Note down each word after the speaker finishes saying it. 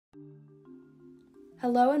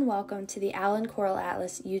Hello and welcome to the Allen Coral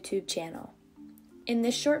Atlas YouTube channel. In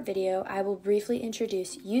this short video, I will briefly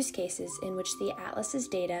introduce use cases in which the Atlas's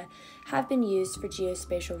data have been used for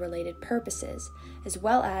geospatial-related purposes, as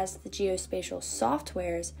well as the geospatial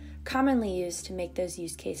softwares commonly used to make those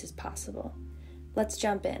use cases possible. Let's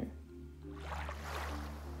jump in.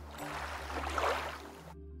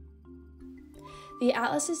 The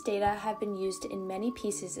Atlas's data have been used in many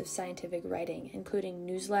pieces of scientific writing, including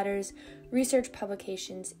newsletters, research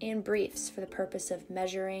publications, and briefs for the purpose of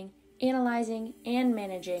measuring, analyzing, and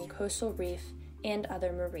managing coastal reef and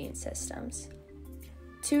other marine systems.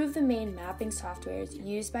 Two of the main mapping softwares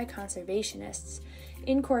used by conservationists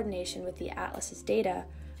in coordination with the Atlas's data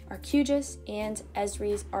are QGIS and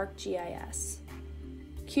Esri's ArcGIS.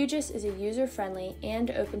 QGIS is a user-friendly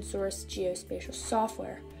and open-source geospatial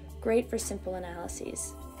software, great for simple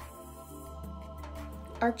analyses.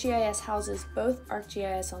 ArcGIS houses both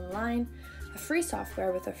ArcGIS Online, a free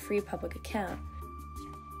software with a free public account,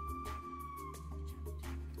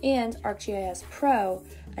 and ArcGIS Pro,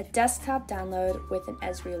 a desktop download with an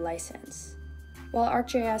Esri license. While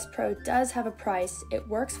ArcGIS Pro does have a price, it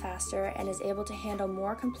works faster and is able to handle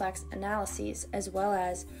more complex analyses, as well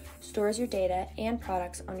as stores your data and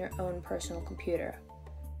products on your own personal computer.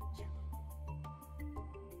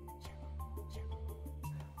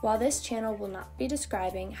 While this channel will not be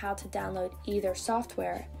describing how to download either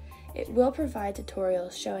software, it will provide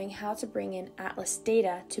tutorials showing how to bring in Atlas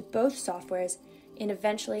data to both softwares and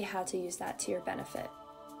eventually how to use that to your benefit.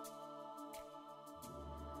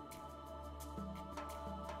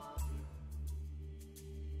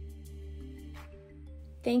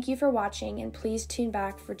 Thank you for watching, and please tune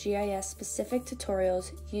back for GIS-specific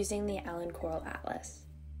tutorials using the Allen Coral Atlas.